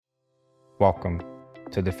Welcome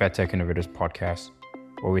to the FedTech Innovators podcast,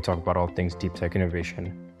 where we talk about all things deep tech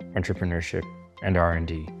innovation, entrepreneurship, and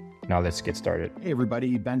R&D. Now let's get started. Hey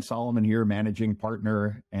everybody, Ben Solomon here, Managing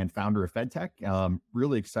Partner and Founder of FedTech.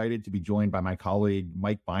 Really excited to be joined by my colleague,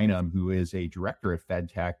 Mike Bynum, who is a director at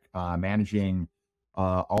FedTech, managing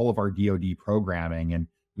all of our DoD programming. And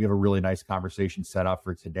we have a really nice conversation set up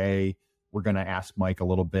for today. We're going to ask Mike a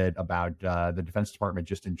little bit about the Defense Department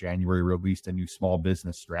just in January released a new small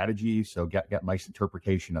business strategy. So get Mike's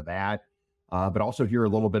interpretation of that, but also hear a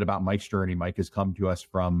little bit about Mike's journey. Mike has come to us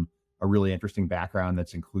from a really interesting background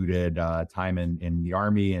that's included time in the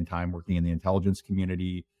Army and time working in the intelligence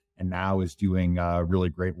community, and now is doing really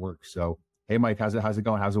great work. So, hey, Mike, how's it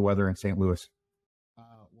going? How's the weather in St. Louis?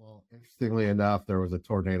 Well, interestingly enough, there was a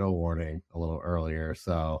tornado warning a little earlier.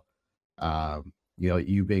 So,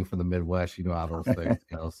 you being from the Midwest, you know how those things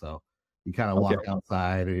go. So you kind of walk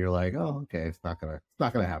outside and you're like, oh, okay, it's not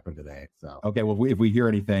gonna happen today. So okay, well, if we hear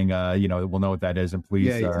anything, we'll know what that is, and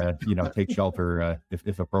please, take shelter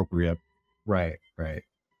if appropriate. Right.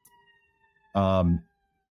 All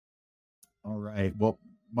right. Well,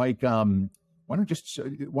 Mike, why don't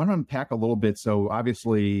unpack a little bit? So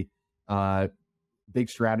obviously, big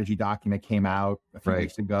strategy document came out a few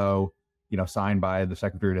weeks ago. Signed by the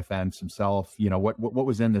Secretary of Defense himself. What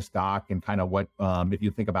was in this doc, and kind of what, if you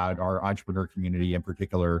think about our entrepreneur community in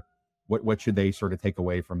particular, what should they sort of take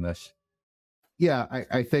away from this? Yeah,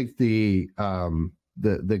 I think the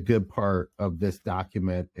good part of this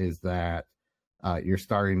document is that you're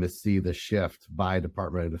starting to see the shift by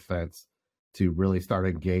Department of Defense to really start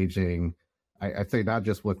engaging, I'd say not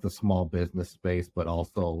just with the small business space, but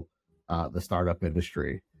also the startup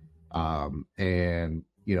industry. And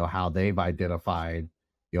how they've identified,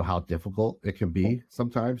 how difficult it can be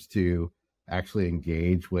sometimes to actually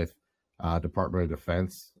engage with Department of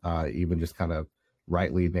Defense, even just kind of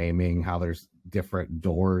rightly naming how there's different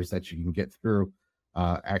doors that you can get through,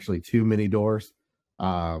 actually too many doors.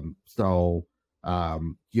 So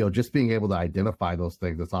just being able to identify those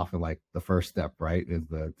things, it's often like the first step, right, is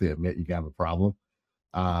to admit you have a problem.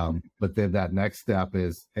 But then that next step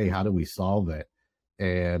is, hey, how do we solve it?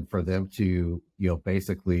 And for them to,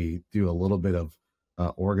 basically do a little bit of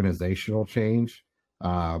organizational change.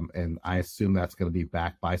 And I assume that's going to be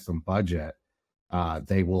backed by some budget.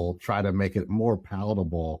 They will try to make it more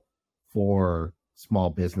palatable for small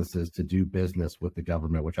businesses to do business with the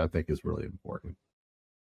government, which I think is really important.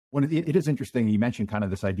 Well, it is interesting. You mentioned kind of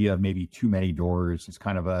this idea of maybe too many doors. It's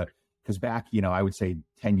kind of because back, I would say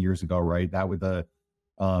 10 years ago, right? That was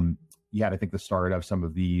you had, I think, the start of some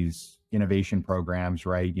of these innovation programs,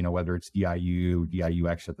 right? Whether it's DIU,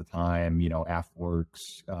 DIUX at the time,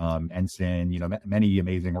 AFWorks, Ensign, many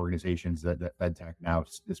amazing organizations that FedTech now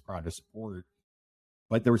is proud to support.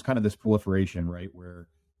 But there was kind of this proliferation, right? Where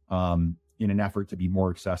in an effort to be more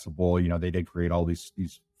accessible, they did create all these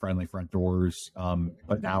friendly front doors.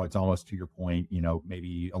 But now it's almost, to your point,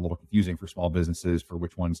 maybe a little confusing for small businesses for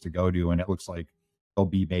which ones to go to. And it looks like there'll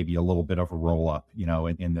be maybe a little bit of a roll up,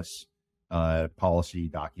 in this policy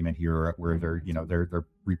document here, where they're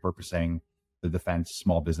repurposing the defense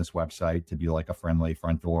small business website to be like a friendly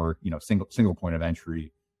front door, single point of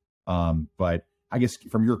entry. But I guess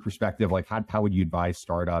from your perspective, like how would you advise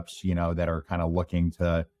startups, that are kind of looking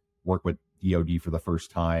to work with DoD for the first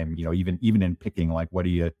time, even in picking, like,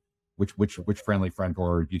 which friendly front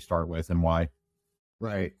door do you start with and why?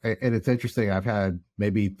 Right. And it's interesting. I've had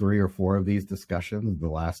maybe 3 or 4 of these discussions in the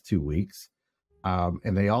last 2 weeks.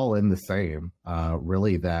 And they all end the same,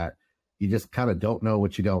 really, that you just kind of don't know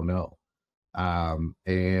what you don't know.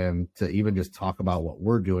 And to even just talk about what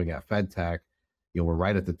we're doing at FedTech, we're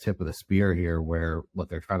right at the tip of the spear here, where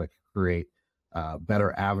they're trying to create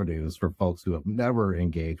better avenues for folks who have never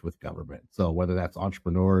engaged with government. So whether that's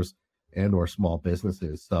entrepreneurs and or small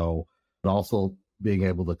businesses. So, but also being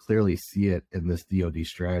able to clearly see it in this DoD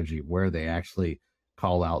strategy, where they actually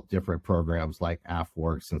call out different programs like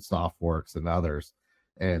AFWorks and SoftWorks and others,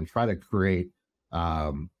 and try to create,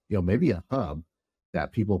 maybe a hub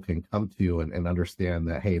that people can come to and understand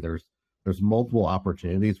that, hey, there's multiple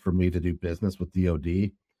opportunities for me to do business with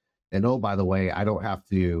DoD. And oh, by the way, I don't have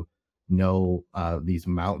to know these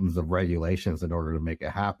mountains of regulations in order to make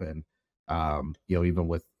it happen. Even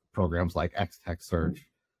with programs like X-Tech Search,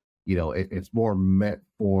 it's more meant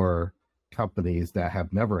for companies that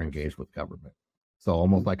have never engaged with government. So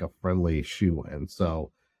almost like a friendly shoe-in.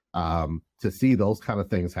 So to see those kind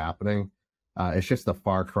of things happening, it's just a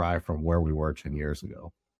far cry from where we were 10 years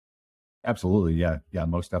ago. Absolutely. Yeah,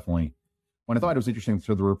 most definitely. When I thought it was interesting,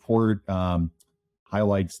 so the report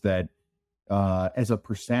highlights that as a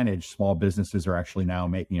percentage, small businesses are actually now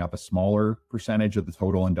making up a smaller percentage of the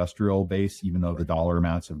total industrial base, even though the dollar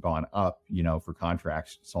amounts have gone up, for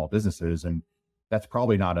contracts, small businesses. And that's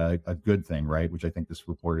probably not a good thing, right? Which I think this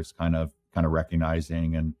report is kind of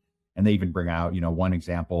recognizing. And they even bring out, one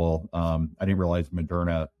example. I didn't realize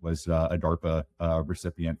Moderna was a DARPA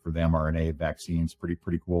recipient for the mRNA vaccines. Pretty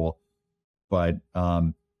cool. But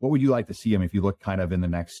what would you like to see? I mean, if you look kind of in the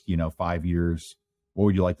next, 5 years, what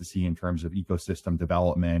would you like to see in terms of ecosystem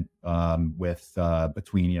development with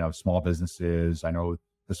between, small businesses? I know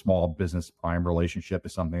the small business prime relationship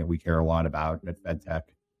is something that we care a lot about at FedTech.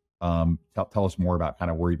 Tell us more about kind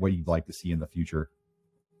of what you'd like to see in the future.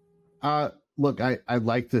 Look, I'd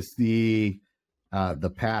like to see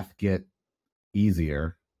the path get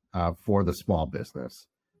easier for the small business.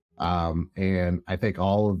 And I think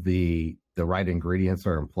all of the right ingredients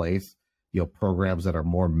are in place, programs that are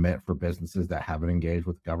more meant for businesses that haven't engaged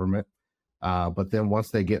with government. But then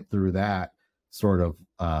once they get through that sort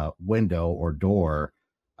of window or door,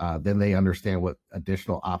 then they understand what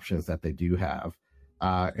additional options that they do have.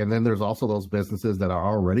 And then there's also those businesses that are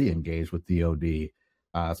already engaged with DoD,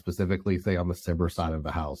 specifically say on the cyber side of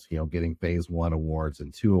the house, getting phase 1 awards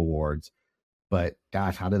and 2 awards. But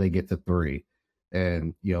gosh, how do they get to 3?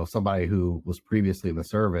 And, somebody who was previously in the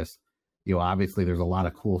service, obviously there's a lot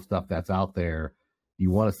of cool stuff that's out there.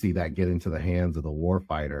 You want to see that get into the hands of the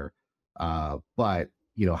warfighter. But,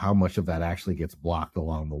 how much of that actually gets blocked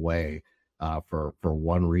along the way for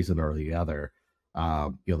one reason or the other.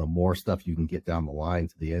 The more stuff you can get down the line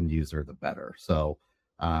to the end user, the better. So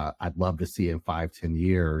I'd love to see in 5-10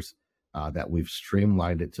 years that we've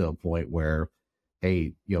streamlined it to a point where,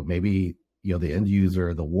 hey, maybe, the end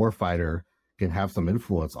user, the warfighter can have some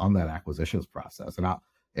influence on that acquisitions process.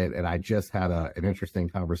 And I just had an interesting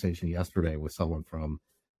conversation yesterday with someone from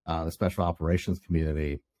the special operations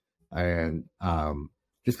community, and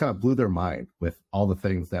just kind of blew their mind with all the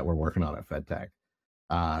things that we're working on at FedTech.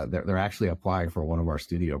 They're actually applying for one of our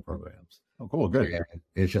studio programs. Oh, cool. Good. And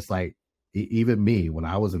it's just like, even me, when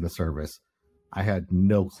I was in the service, I had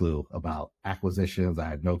no clue about acquisitions. I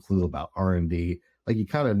had no clue about R&D. Like, you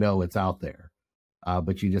kind of know it's out there,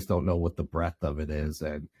 but you just don't know what the breadth of it is.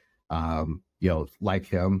 And, like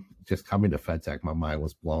him, just coming to FedTech, my mind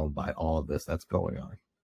was blown by all of this that's going on.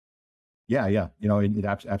 Yeah.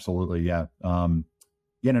 Absolutely. Yeah. And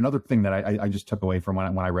another thing that I just took away from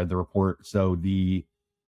when I read the report. So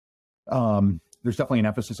there's definitely an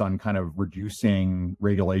emphasis on kind of reducing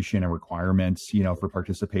regulation and requirements, for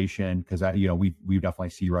participation, because we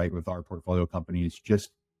definitely see, right, with our portfolio companies,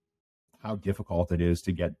 just how difficult it is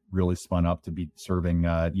to get really spun up to be serving,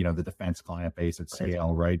 the defense client base at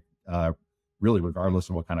scale, right? Really, regardless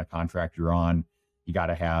of what kind of contract you're on, you got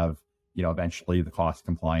to have, eventually the cost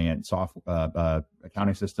compliant software,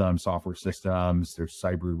 accounting systems, software systems. There's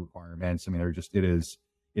cyber requirements. I mean,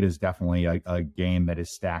 it is definitely a game that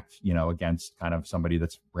is stacked, against kind of somebody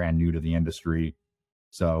that's brand new to the industry.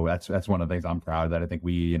 So that's one of the things I'm proud of, that I think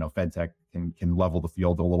we, FedTech can level the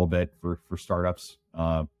field a little bit for startups.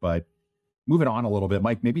 But moving on a little bit,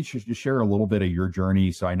 Mike, maybe you should just share a little bit of your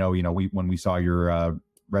journey. So I know, when we saw your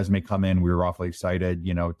resume come in, we were awfully excited,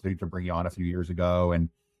 to bring you on a few years ago, and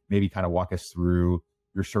maybe kind of walk us through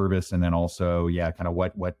your service, and then also, kind of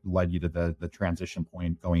what led you to the transition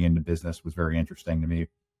point going into business was very interesting to me.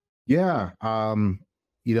 Yeah.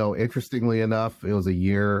 Interestingly enough, it was a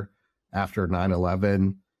year after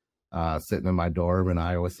 9/11, sitting in my dorm in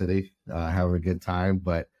Iowa City, having a good time,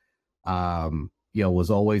 but, was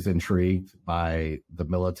always intrigued by the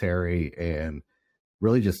military, and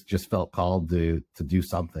really just felt called to do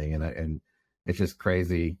something. And it's just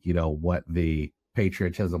crazy, what the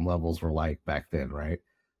patriotism levels were like back then, right?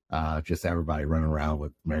 Just everybody running around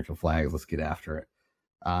with American flags. Let's get after it.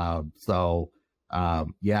 I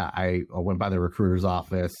went by the recruiter's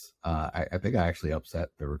office. I think I actually upset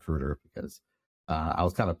the recruiter because I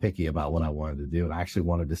was kind of picky about what I wanted to do, and I actually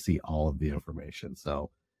wanted to see all of the information. So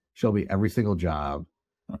show me every single job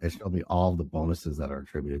and show me all of the bonuses that are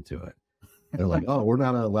attributed to it. And they're like, "Oh, we're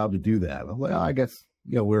not allowed to do that." I'm like, "Oh, I guess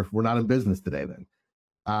we're not in business today then."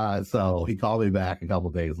 So he called me back a couple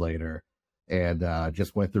of days later, and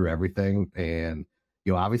just went through everything. And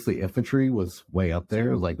obviously infantry was way up there.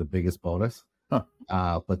 It was like the biggest bonus.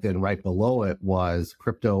 But then right below it was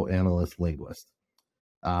crypto analyst linguist.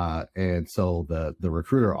 And so the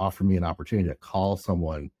recruiter offered me an opportunity to call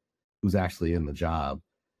someone who's actually in the job.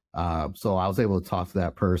 So I was able to talk to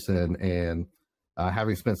that person, and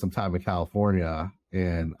having spent some time in California,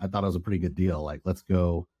 and I thought it was a pretty good deal. Like, let's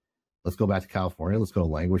go back to California. Let's go to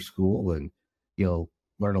language school and,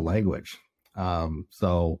 learn a language.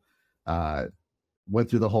 So went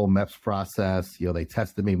through the whole MEPS process. They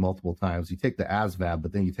tested me multiple times. You take the ASVAB,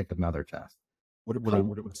 but then you take another test. What's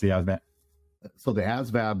the ASVAB? So the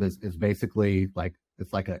ASVAB is basically like,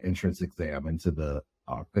 it's like an entrance exam into the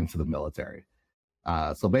military.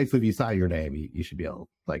 So basically, if you sign your name, you should be able to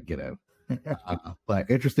like get in. But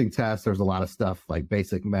interesting tests. There's a lot of stuff like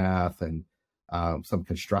basic math and some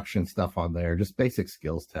construction stuff on there, just basic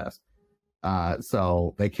skills test.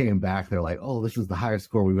 So they came back. They're like, "Oh, this is the highest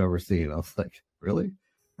score we've ever seen." I was like, "Really?"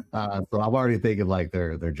 So I'm already thinking like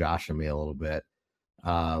they're joshing me a little bit.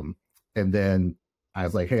 And then I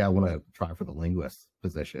was like, "Hey, I want to try for the linguist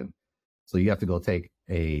position." So you have to go take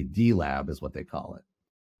a D lab, is what they call it,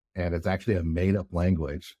 and it's actually a made up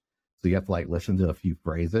language. So you have to like listen to a few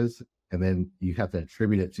phrases, and then you have to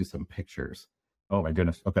attribute it to some pictures. Oh my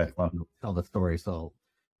goodness. Okay. Well, tell the story. So,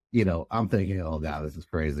 I'm thinking, oh God, this is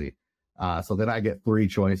crazy. So then I get 3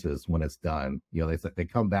 choices when it's done. They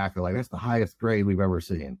come back, they're like, that's the highest grade we've ever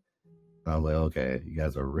seen. I'm like, okay, you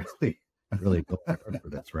guys are really, really going for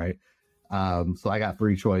this, right? So I got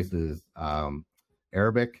 3 choices: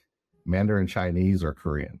 Arabic, Mandarin Chinese, or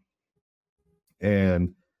Korean.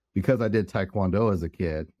 And because I did Taekwondo as a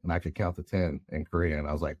kid and I could count to 10 in Korean,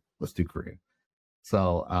 I was like, let's do Korean.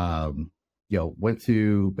 So, went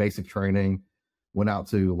to basic training, went out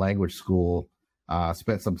to language school,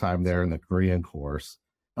 spent some time there in the Korean course.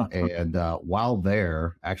 And while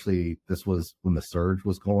there, actually, this was when the surge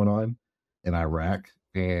was going on in Iraq.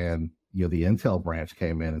 And, the Intel branch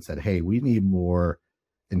came in and said, hey, we need more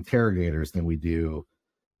interrogators than we do,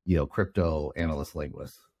 crypto analyst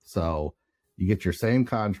linguists. So you get your same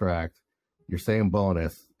contract, your same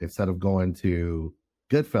bonus, instead of going to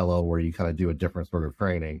Goodfellow, where you kind of do a different sort of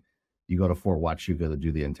training, you go to Fort Huachuca to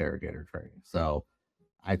do the interrogator training. So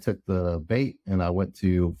I took the bait and I went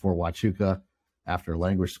to Fort Huachuca after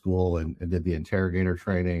language school and did the interrogator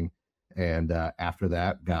training. And after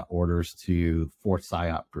that, got orders to 4th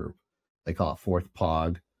PSYOP group. They call it 4th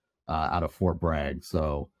POG out of Fort Bragg.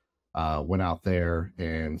 So went out there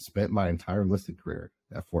and spent my entire enlisted career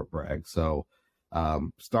at Fort Bragg. So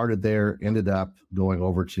started there, ended up going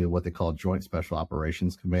over to what they call Joint Special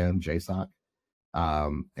Operations Command, JSOC,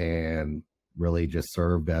 and really just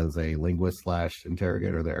served as a linguist /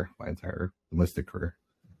 interrogator there my entire enlisted career.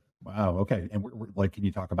 Wow. Okay. And can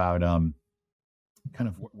you talk about kind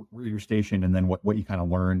of where you're stationed and then what you kind of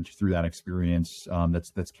learned through that experience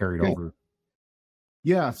that's carried over?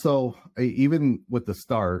 Yeah. So even with the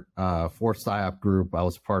start, 4th PSYOP group, I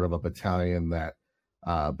was part of a battalion that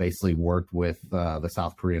basically worked with the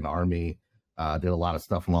South Korean Army, did a lot of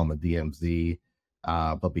stuff along the DMZ.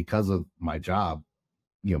 But because of my job,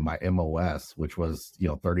 my MOS, which was,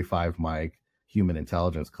 35 mic human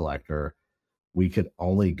intelligence collector, we could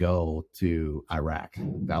only go to Iraq.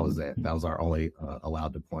 That was it. That was our only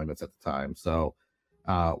allowed deployments at the time. So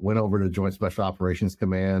went over to Joint Special Operations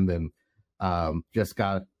Command and just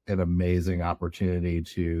got an amazing opportunity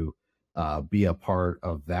to be a part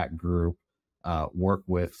of that group, work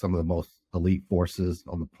with some of the most elite forces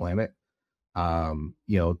on the planet. And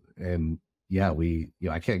yeah,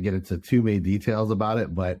 I can't get into too many details about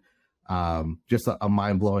it, but just a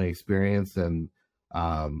mind-blowing experience and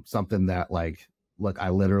something that I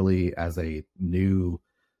literally, as a new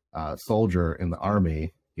soldier in the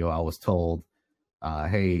Army, I was told,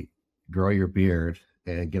 hey, grow your beard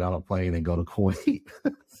and get on a plane and go to Kuwait.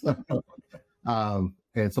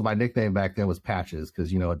 And so my nickname back then was Patches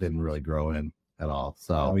because, it didn't really grow in at all.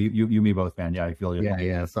 So you me both, man. Yeah, I feel you.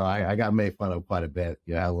 Yeah. So I got made fun of quite a bit.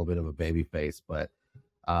 I had a little bit of a baby face, but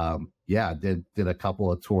did a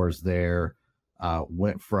couple of tours there.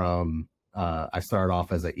 Went from I started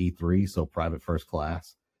off as an E3, so private first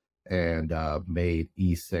class, and made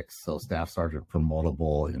E6, so staff sergeant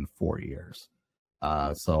promotable in 4 years.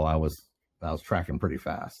 So I was tracking pretty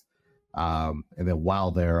fast. And then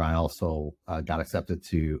while there, I also got accepted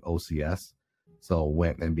to OCS. So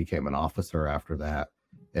went and became an officer after that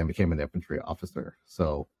and became an infantry officer.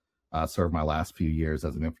 So served my last few years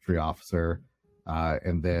as an infantry officer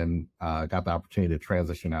and then got the opportunity to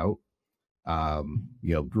transition out.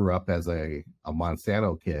 Grew up as a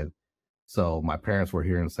Monsanto kid. So my parents were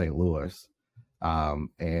here in St. Louis.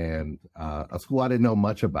 And a school I didn't know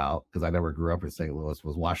much about because I never grew up in St. Louis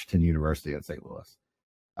was Washington University in St. Louis.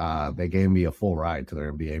 They gave me a full ride to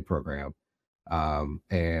their MBA program.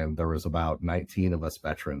 And there was about 19 of us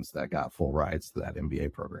veterans that got full rides to that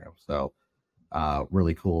MBA program. So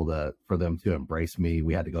really cool for them to embrace me.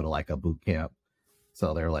 We had to go to a boot camp.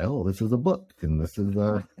 So they're like, oh, this is a book and this is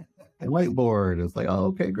a whiteboard. It's like, oh,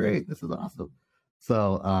 okay, great. This is awesome.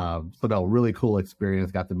 So no, really cool experience.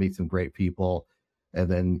 Got to meet some great people and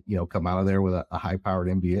then, come out of there with a high powered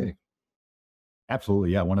MBA.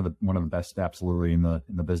 Absolutely, yeah. One of the best, absolutely, in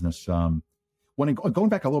the business. Going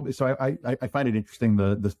back a little bit, so I find it interesting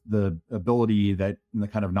the ability that and the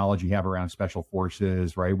kind of knowledge you have around special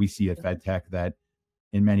forces, right? We see at FedTech that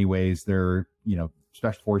in many ways they're,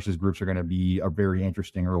 special forces groups are going to be a very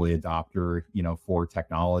interesting early adopter, for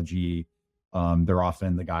technology. They're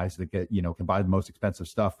often the guys that get, can buy the most expensive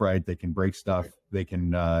stuff, right? They can break stuff, they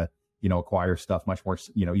can, acquire stuff much more,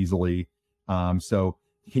 easily. So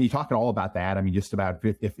can you talk at all about that? I mean, just about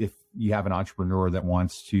if you have an entrepreneur that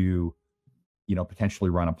wants to, potentially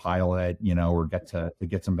run a pilot, or get to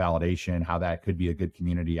get some validation, how that could be a good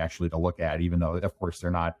community actually to look at, even though of course they're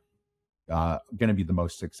not going to be the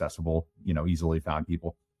most accessible, easily found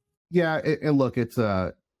people. Yeah, and look, it's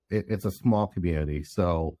a small community,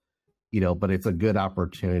 so but it's a good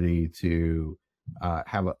opportunity to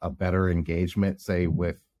have a better engagement, say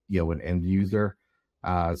with an end user.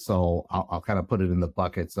 So I'll kind of put it in the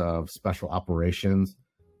buckets of special operations,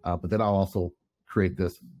 but then I'll also create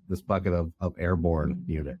this bucket of airborne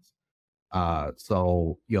units.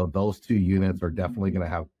 So those two units are definitely going to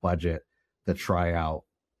have budget to try out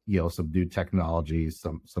some new technologies,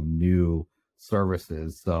 some new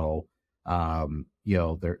services. So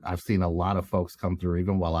I've seen a lot of folks come through,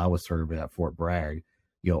 even while I was serving at Fort Bragg.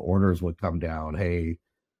 Orders would come down, hey,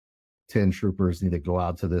 10 troopers need to go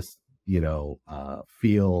out to this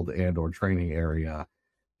field and or training area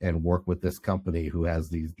and work with this company who has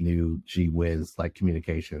these new gee whiz like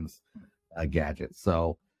communications gadgets.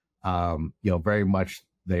 So very much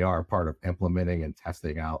they are part of implementing and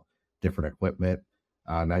testing out different equipment.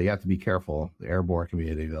 Now you have to be careful. The airborne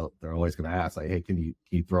community, they're always going to ask, like, hey, can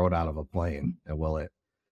you throw it out of a plane, and will it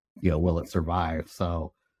survive?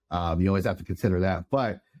 So you always have to consider that.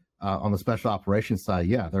 But on the special operations side,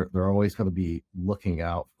 yeah, they're always going to be looking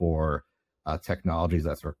out for technologies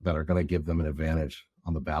that are going to give them an advantage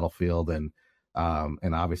on the battlefield, and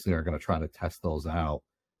obviously are going to try to test those out.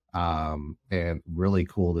 And really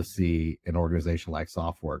cool to see an organization like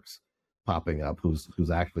SoftWorks popping up,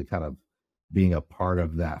 who's actually kind of being a part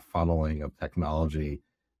of that funneling of technology,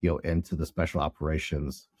 into the special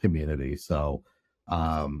operations community. So,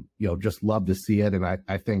 just love to see it. And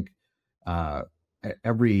I think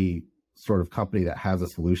every sort of company that has a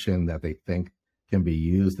solution that they think can be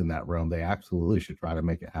used in that realm, they absolutely should try to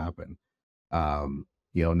make it happen.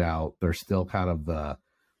 Now there's still kind of the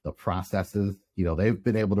processes, they've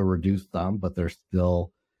been able to reduce some, but they're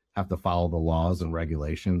still have to follow the laws and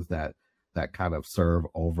regulations that kind of serve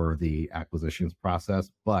over the acquisitions process.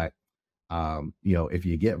 But, if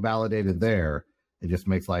you get validated there, it just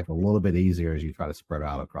makes life a little bit easier as you try to spread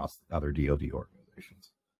out across other DoD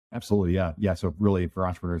organizations. Absolutely. Yeah. Yeah. So really for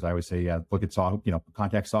entrepreneurs, I would say, look at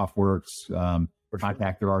contact SoftWorks,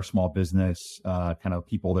 contact our small business, kind of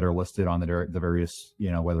people that are listed on the various,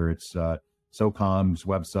 whether it's SOCOM's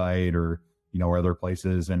website or, or other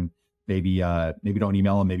places, and maybe don't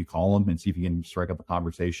email them, maybe call them and see if you can strike up a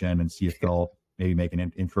conversation and see if they'll maybe make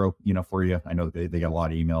an intro, for you. I know they get a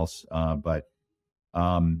lot of emails, but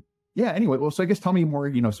yeah, anyway, well, so I guess tell me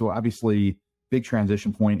more, so obviously big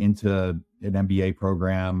transition point into an MBA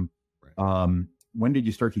program. Right. When did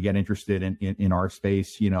you start to get interested in our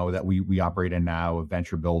space, that we operate in now, of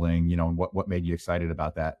venture building, and what made you excited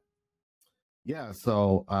about that? Yeah.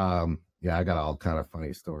 So, I got all kind of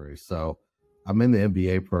funny stories. So I'm in the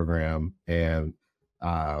MBA program, and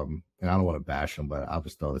I don't want to bash them, but I'll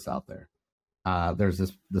just throw this out there. There's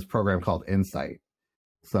this program called Insight.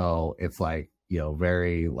 So it's like,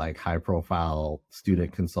 very like high profile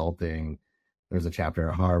student consulting. There's a chapter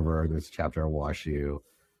at Harvard, there's a chapter at WashU.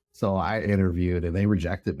 So I interviewed and they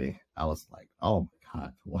rejected me. I was like, oh my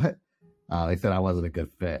God, what? They said I wasn't a good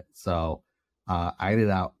fit. So I ended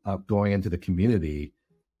up going into the community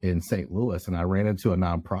in St. Louis, and I ran into a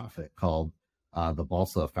nonprofit called the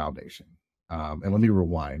Balsa Foundation. And let me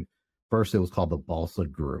rewind. First, it was called the Balsa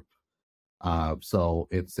Group. So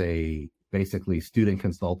it's basically student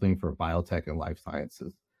consulting for biotech and life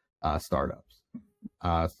sciences startups.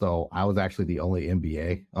 So I was actually the only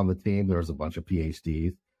MBA on the team. There was a bunch of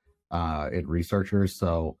PhDs and researchers.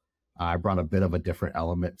 So I brought a bit of a different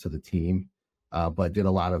element to the team, but did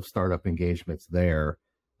a lot of startup engagements there.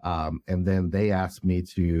 And then they asked me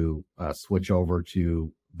to switch over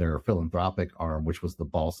to their philanthropic arm, which was the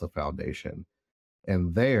Balsa Foundation.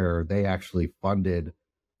 And there they actually funded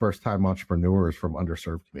first-time entrepreneurs from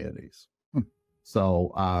underserved communities.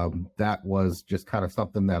 So that was just kind of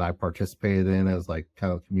something that I participated in as like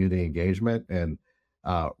kind of community engagement, and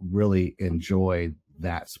really enjoyed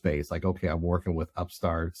that space. Like, okay, I'm working with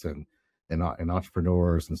upstarts and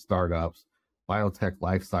entrepreneurs and startups, biotech,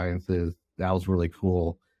 life sciences. That was really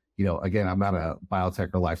cool. again, I'm not a biotech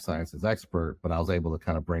or life sciences expert, but I was able to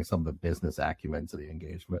kind of bring some of the business acumen to the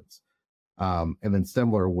engagements. And then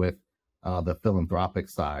similar with the philanthropic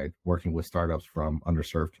side, working with startups from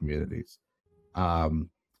underserved communities.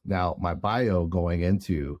 Now, my bio going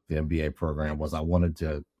into the MBA program was I wanted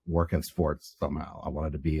to work in sports somehow. I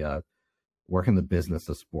wanted to be work in the business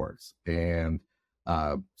of sports. And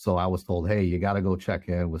so I was told, hey, you got to go check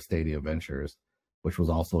in with Stadium Ventures, which was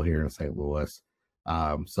also here in St. Louis.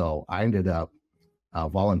 So I ended up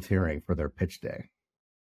volunteering for their pitch day.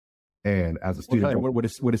 And as a student, what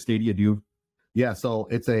does Stadia do? Yeah, so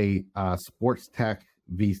it's a sports tech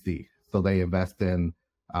VC. So they invest in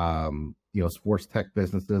sports tech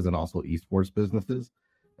businesses and also esports businesses.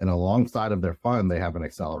 And alongside of their fund, they have an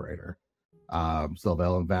accelerator. So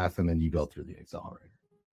they'll invest and then you go through the accelerator.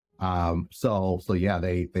 So yeah,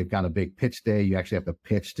 they've got a big pitch day. You actually have to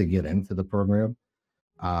pitch to get into the program.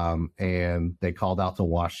 And they called out to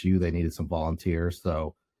WashU. They needed some volunteers.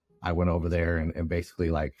 So I went over there and basically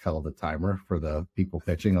like held the timer for the people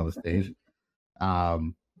pitching on the stage.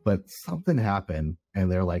 But something happened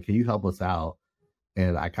and they're like, can you help us out?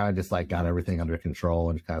 And I kind of just like got everything under control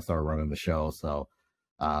and kind of started running the show. So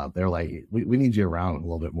they're like, we need you around a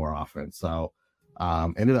little bit more often. So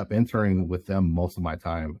ended up interning with them most of my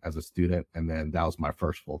time as a student. And then that was my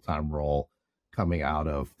first full-time role coming out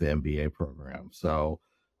of the MBA program. So,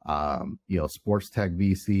 sports tech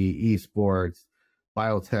VC, esports,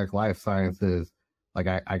 biotech, life sciences, like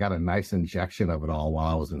I got a nice injection of it all while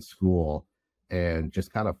I was in school and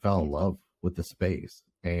just kind of fell in love with the space.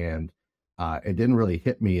 And it didn't really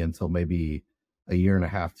hit me until maybe a year and a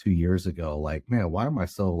half, 2 years ago. Like, man, why am I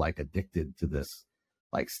so like addicted to this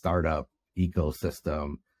like startup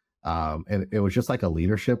ecosystem? And it was just like a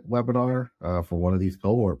leadership webinar for one of these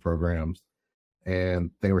cohort programs. And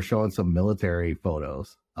they were showing some military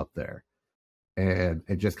photos up there. And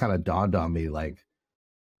it just kind of dawned on me, like,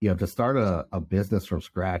 to start a business from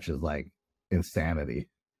scratch is like insanity.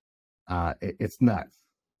 It's nuts.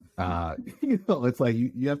 It's like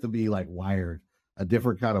you have to be like wired a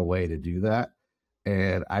different kind of way to do that.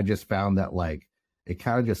 And I just found that like it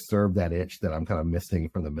kind of just served that itch that I'm kind of missing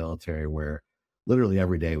from the military, where literally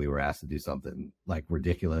every day we were asked to do something like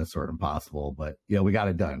ridiculous or impossible, but we got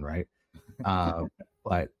it done, right?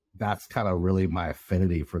 But that's kind of really my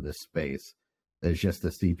affinity for this space, is just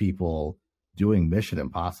to see people doing mission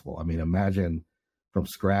impossible. I mean, imagine from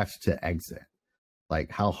scratch to exit,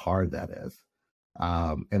 like how hard that is.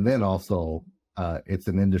 And then also it's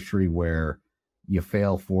an industry where you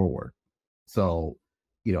fail forward. So,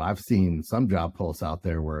 I've seen some job posts out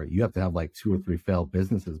there where you have to have like 2 or 3 failed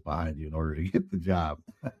businesses behind you in order to get the job,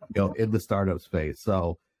 in the startup space.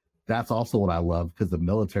 So that's also what I love, because the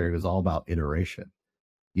military is all about iteration.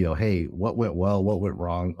 Hey, what went well? What went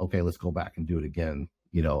wrong? Okay, let's go back and do it again,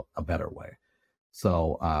 a better way.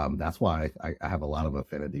 So that's why I have a lot of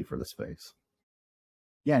affinity for the space.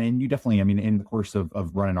 Yeah, and you definitely, I mean, in the course of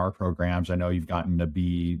running our programs, I know you've gotten to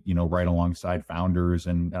be, right alongside founders,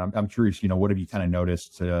 and I'm curious, what have you kind of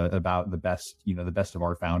noticed about the best of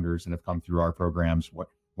our founders that have come through our programs?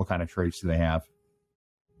 What kind of traits do they have?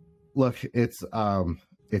 Look, it's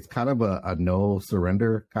kind of a no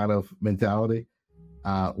surrender kind of mentality,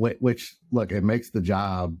 which look, it makes the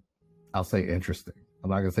job, I'll say, interesting.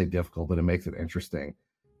 I'm not gonna say difficult, but it makes it interesting.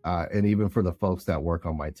 And even for the folks that work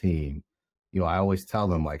on my team, I always tell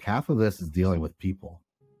them like half of this is dealing with people.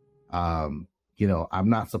 I'm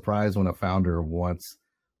not surprised when a founder wants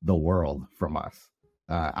the world from us.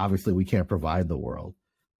 Obviously we can't provide the world,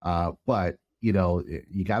 but you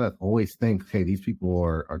got to always think, hey, these people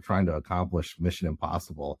are trying to accomplish mission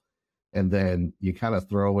impossible. And then you kind of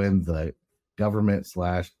throw in the government /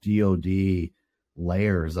 DOD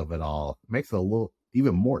layers of it all. It makes it a little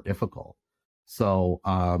even more difficult. So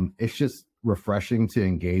it's just refreshing to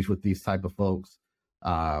engage with these type of folks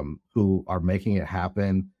who are making it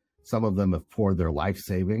happen. Some of them have poured their life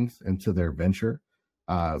savings into their venture.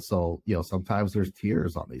 So sometimes there's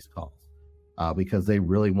tears on these calls because they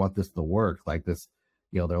really want this to work, like this,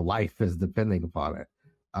 their life is depending upon it.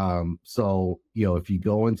 So if you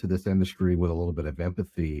go into this industry with a little bit of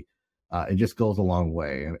empathy, it just goes a long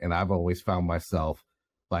way. And I've always found myself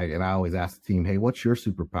and I always ask the team, hey, what's your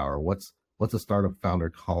superpower? What's a startup founder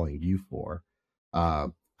calling you for?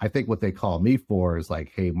 I think what they call me for is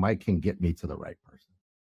like, hey, Mike can get me to the right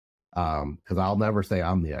person. Because I'll never say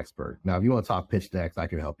I'm the expert. Now, if you want to talk pitch decks, I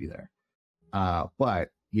can help you there. But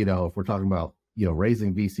if we're talking about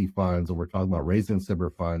raising VC funds, or we're talking about raising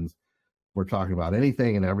SBIR funds, we're talking about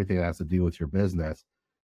anything and everything that has to do with your business.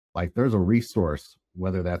 Like, there's a resource,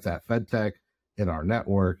 whether that's at FedTech, in our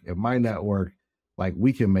network, in my network, like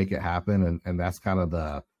we can make it happen. And that's kind of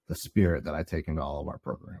the the spirit that I take into all of our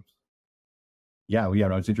programs. Yeah, well, yeah,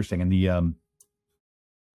 no, it's interesting. And the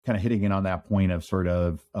kind of hitting in on that point of sort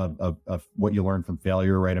of what you learn from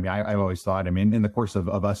failure, right? I mean, I've always thought, I mean, in the course of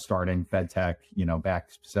us starting FedTech, back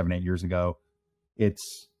 7-8 years ago,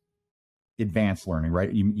 it's advanced learning,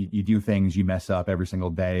 right? You do things, you mess up every single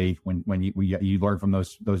day. When you learn from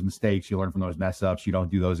those mistakes, you learn from those mess ups. You don't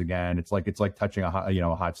do those again. It's like touching a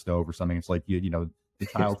hot stove or something. It's like the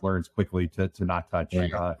child learns quickly to not touch.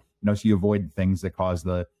 Right. So you avoid things that cause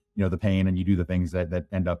the pain, and you do the things that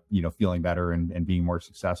end up feeling better and being more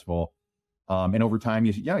successful. And over time,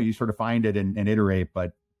 you sort of find it and iterate.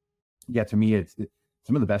 But yeah, to me, it's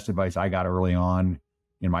some of the best advice I got early on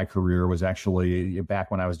in my career was actually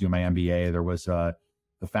back when I was doing my MBA. There was the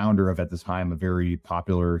founder of, at this time, a very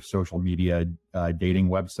popular social media dating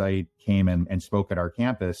website came and spoke at our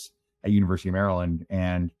campus at University of Maryland.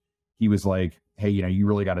 And he was like, hey, you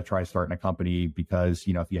really got to try starting a company, because,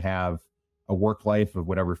 if you have a work life of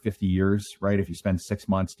whatever, 50 years, right? If you spend 6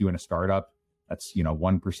 months doing a startup, that's,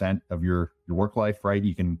 1% of your work life, right?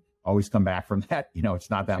 You can always come back from that. It's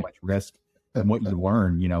not that much risk. And what you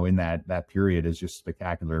learn, in that period is just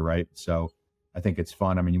spectacular, right? So I think it's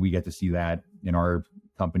fun. I mean, we get to see that in our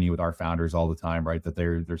company with our founders all the time, right? That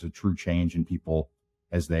there's a true change in people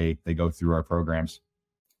as they go through our programs.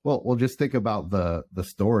 Well, just think about the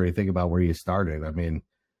story. Think about where you started. I mean,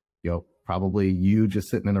 probably you just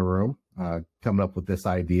sitting in a room, coming up with this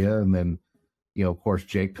idea, and then, of course,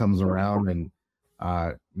 Jake comes around, and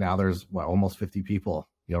now there's almost 50 people,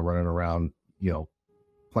 running around,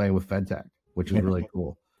 playing with FedTech, which is really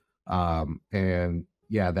cool. And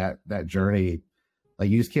yeah, that journey, like,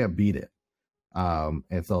 you just can't beat it.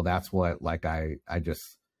 And so that's what, like, I'm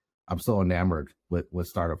so enamored with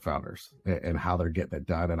startup founders and how they're getting it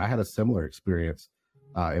done. And I had a similar experience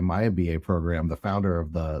in my MBA program. The founder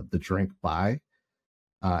of the Drink Buy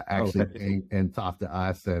actually came and talked to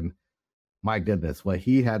us, and my goodness, what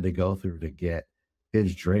he had to go through to get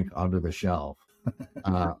his drink onto the shelf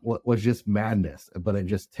was just madness. But it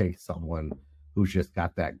just takes someone who's just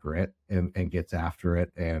got that grit and gets after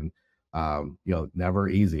it, and never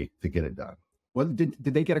easy to get it done. Well, did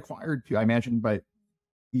they get acquired too? I imagine, but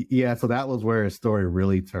yeah, so that was where his story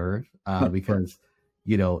really turned, because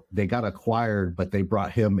they got acquired, but they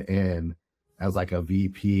brought him in as like a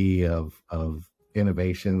VP of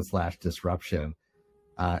innovation / disruption,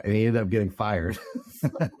 and he ended up getting fired.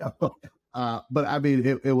 But I mean,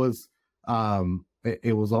 it was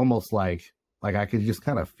almost like I could just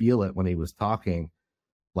kind of feel it when he was talking,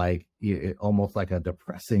 like almost like a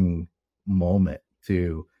depressing moment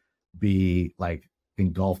to be like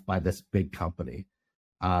engulfed by this big company.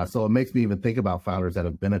 So it makes me even think about founders that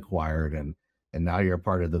have been acquired, and now you're a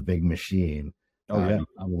part of the big machine. You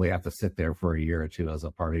probably have to sit there for a year or two as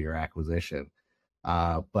a part of your acquisition.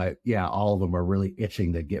 But yeah, all of them are really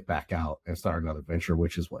itching to get back out and start another venture,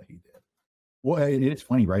 which is what he did. Well, it's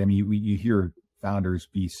funny, right? I mean, you hear founders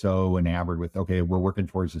be so enamored with, okay, we're working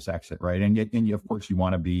towards this exit, right? And of course you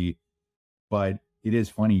want to be, but it is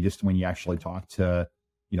funny just when you actually talk to,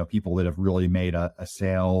 people that have really made a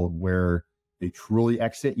sale where they truly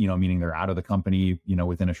exit, meaning they're out of the company,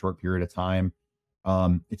 within a short period of time.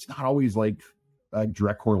 It's not always like a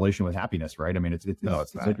direct correlation with happiness, right? I mean, it's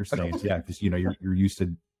interesting. It's, because you're used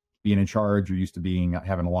to being in charge. You're used to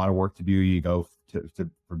having a lot of work to do. You go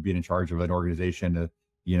from being in charge of an organization to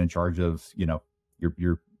being in charge of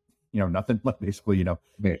you're nothing, basically,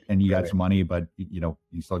 and you got some money, but you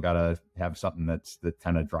still got to have something that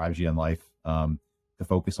kind of drives you in life to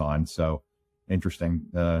focus on. So interesting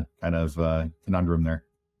kind of conundrum there.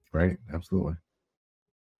 Right. Absolutely.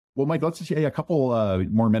 Well, Mike, let's just say a couple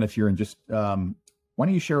more minutes here, and just why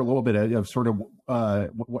don't you share a little bit of sort of what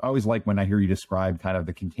I always like when I hear you describe kind of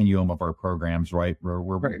the continuum of our programs, right? We're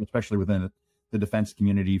right. Especially within the defense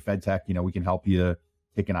community, FedTech, we can help you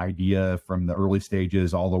take an idea from the early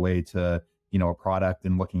stages all the way to, a product,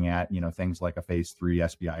 and looking at, things like a phase 3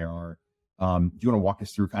 SBIR. Do you want to walk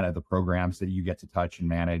us through kind of the programs that you get to touch and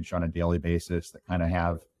manage on a daily basis that kind of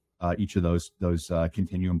have each of those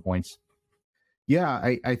continuum points?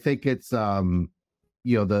 Yeah, I think it's,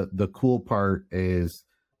 the cool part is,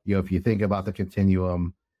 if you think about the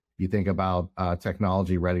continuum, you think about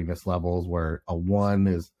technology readiness levels, where a 1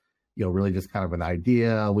 is, really just kind of an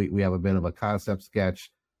idea. We have a bit of a concept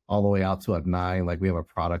sketch, all the way out to a 9, like we have a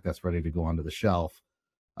product that's ready to go onto the shelf.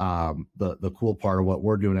 The cool part of what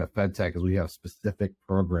we're doing at FedTech is we have specific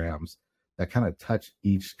programs that kind of touch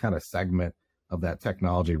each kind of segment of that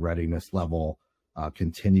technology readiness level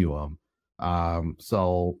continuum.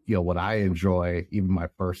 So, what I enjoy, even my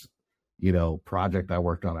first, project I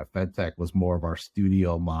worked on at FedTech was more of our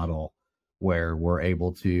studio model, where we're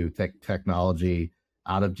able to take technology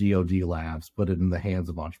out of GOD labs, put it in the hands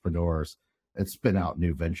of entrepreneurs, and spin out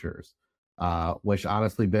new ventures. Which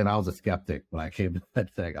honestly, Ben, I was a skeptic when I came to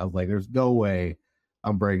FedTech. I was like, there's no way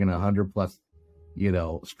I'm bringing 100 plus,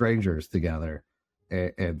 strangers together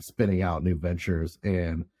and spinning out new ventures.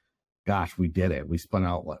 And gosh, we did it. We spun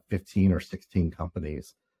out 15 or 16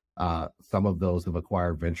 companies. Some of those have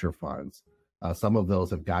acquired venture funds. Some of those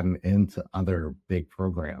have gotten into other big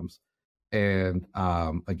programs. And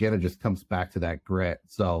again, it just comes back to that grit.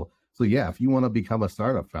 So yeah, if you want to become a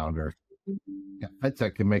startup founder,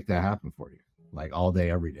 FedTech can make that happen for you, like all day,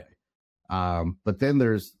 every day. But then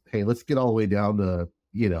there's, hey, let's get all the way down to,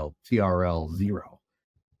 TRL 0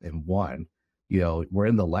 and 1. We're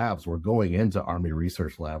in the labs. We're going into Army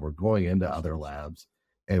Research Lab. We're going into other labs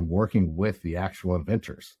and working with the actual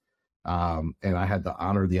inventors. And I had the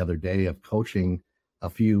honor the other day of coaching a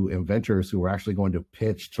few inventors who were actually going to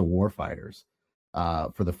pitch to warfighters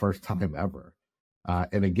for the first time ever.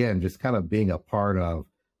 And again, just kind of being a part of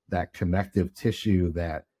that connective tissue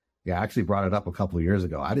that, I actually brought it up a couple of years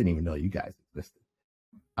ago. I didn't even know you guys existed.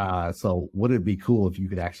 So would it be cool if you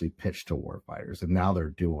could actually pitch to warfighters? And now they're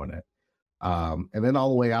doing it. And then all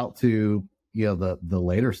the way out to, the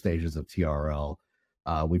later stages of TRL,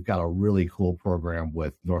 we've got a really cool program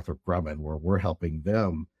with Northrop Grumman where we're helping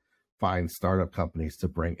them find startup companies to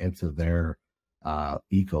bring into their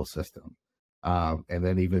ecosystem. And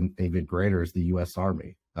then even greater is the U.S.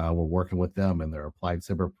 Army. We're working with them in their Applied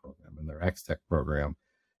Cyber program and their X-Tech program.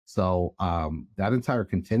 So that entire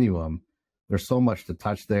continuum, there's so much to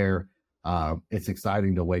touch there. It's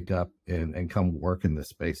exciting to wake up and come work in this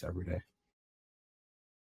space every day.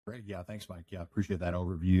 Great. Yeah. Thanks, Mike. Yeah. Appreciate that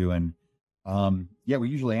overview. And we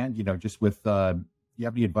usually end, just with, you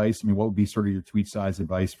have any advice? I mean, what would be sort of your tweet size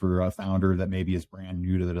advice for a founder that maybe is brand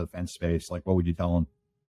new to the defense space? Like, what would you tell them?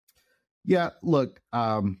 Yeah, look,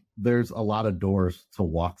 there's a lot of doors to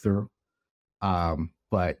walk through.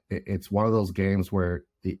 But it's one of those games where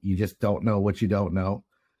you just don't know what you don't know.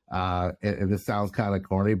 And this sounds kind of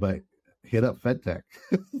corny, but hit up FedTech.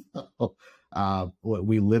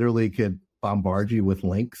 We literally could bombard you with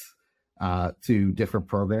links to different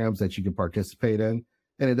programs that you can participate in.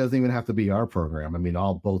 And it doesn't even have to be our program. I mean,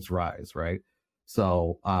 all boats rise, right?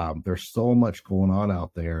 So there's so much going on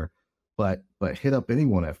out there, but hit up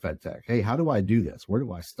anyone at FedTech. Hey, how do I do this? Where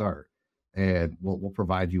do I start? And we'll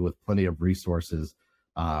provide you with plenty of resources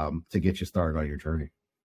to get you started on your journey.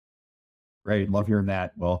 Great. Love hearing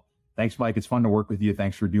that. Well, thanks, Mike. It's fun to work with you.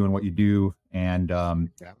 Thanks for doing what you do. And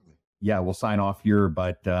we'll sign off here,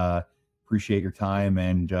 but appreciate your time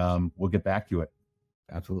and we'll get back to it.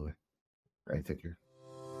 Absolutely. Great. Take care.